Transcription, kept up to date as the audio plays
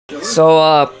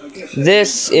So,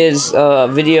 this is a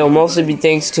video mostly be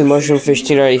thanks to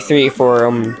mushroomfish293 for,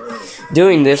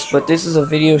 doing this, but this is a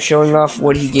video showing off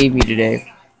what he gave me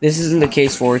today. This isn't the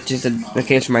case for it, it's just the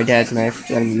case for my dad's knife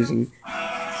that I'm using.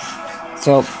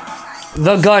 So,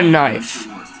 the gun knife.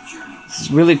 This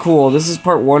is really cool. This is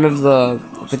part 1 of the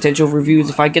potential reviews.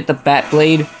 If I get the bat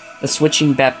blade, the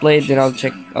switching bat blade, then I'll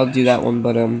do that one,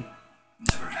 but,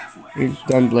 here's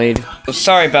gun blade. So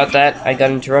sorry about that, I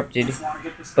got interrupted.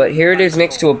 But here it is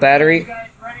next to a battery.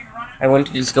 I went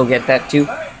to just go get that too.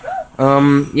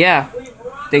 Yeah.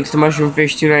 Thanks to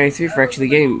mushroomfish293 for actually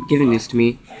giving this to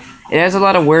me. It has a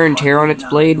lot of wear and tear on its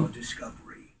blade.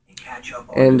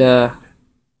 And,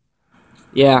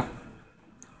 yeah.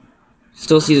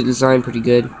 Still see the design pretty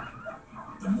good.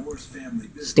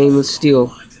 Stainless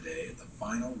steel.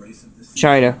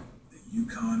 China.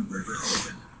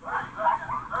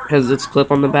 Has its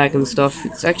clip on the back and stuff.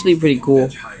 It's actually pretty cool.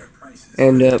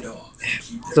 And,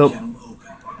 so,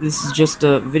 this is just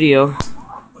a video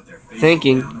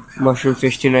thanking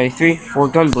mushroomfish293 for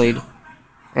Gunblade.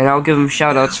 And I'll give him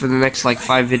shoutouts for the next, like,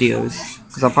 5 videos.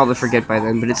 Because I'll probably forget by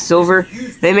then. But it's silver.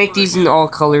 They make these in all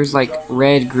colors, like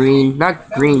red, green. Not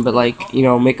green, but, like, you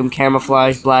know, make them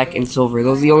camouflage, black, and silver.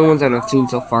 Those are the only ones I've seen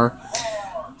so far.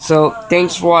 So,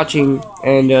 thanks for watching.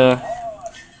 And,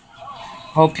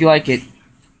 hope you like it.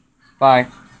 Bye.